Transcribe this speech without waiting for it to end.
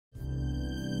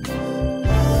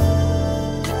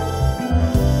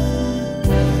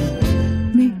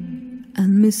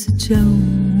Mr.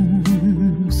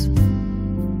 Jones,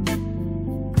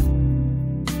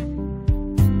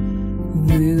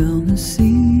 we're gonna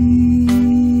sing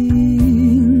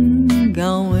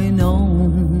going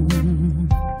on.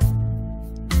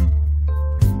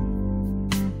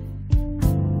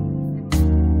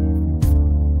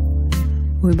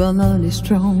 We're bonally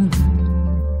strong,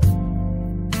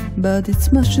 but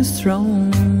it's much too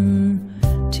strong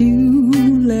to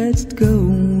let go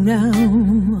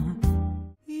now.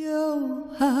 Your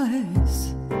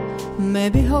eyes may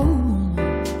be whole,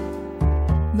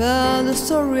 but the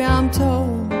story I'm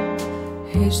told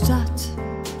is that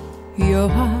your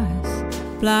eyes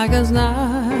black as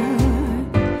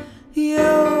night.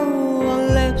 Your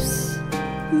lips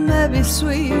may be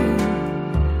sweet,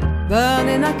 but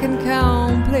then I can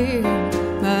complete.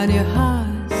 But your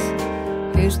eyes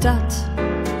is that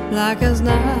black as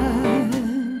night.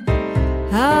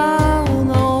 I don't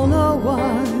know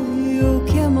why you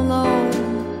came along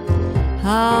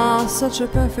at such a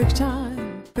perfect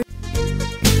time.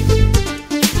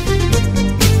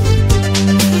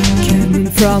 Came in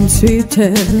from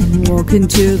Sweden, walking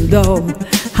to the door.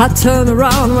 I turned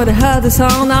around when I heard the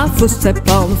sound of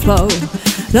footsteps on the floor.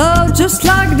 Love just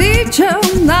like DJ,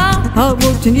 now I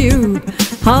walked in you.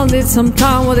 I need some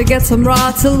time when I get some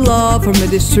right to love from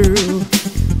it is true.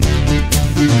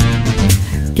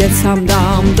 Get some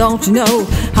down, don't you know?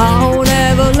 I'll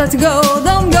never let you go,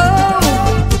 don't go.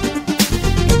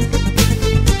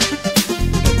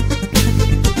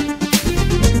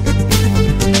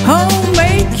 Oh,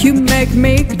 make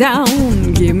me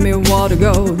down, give me water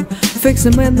gold. Fix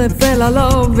them when they fell I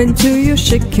love into you,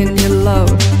 shaking your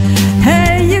love.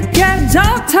 Hey, you get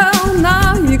downtown,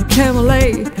 now you came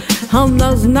late. I'm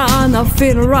not none, I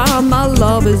feel around, my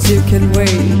love as you can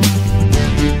wait.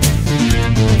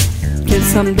 Get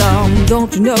some down,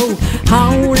 don't you know?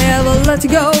 I'll never let you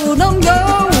go, don't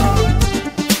go.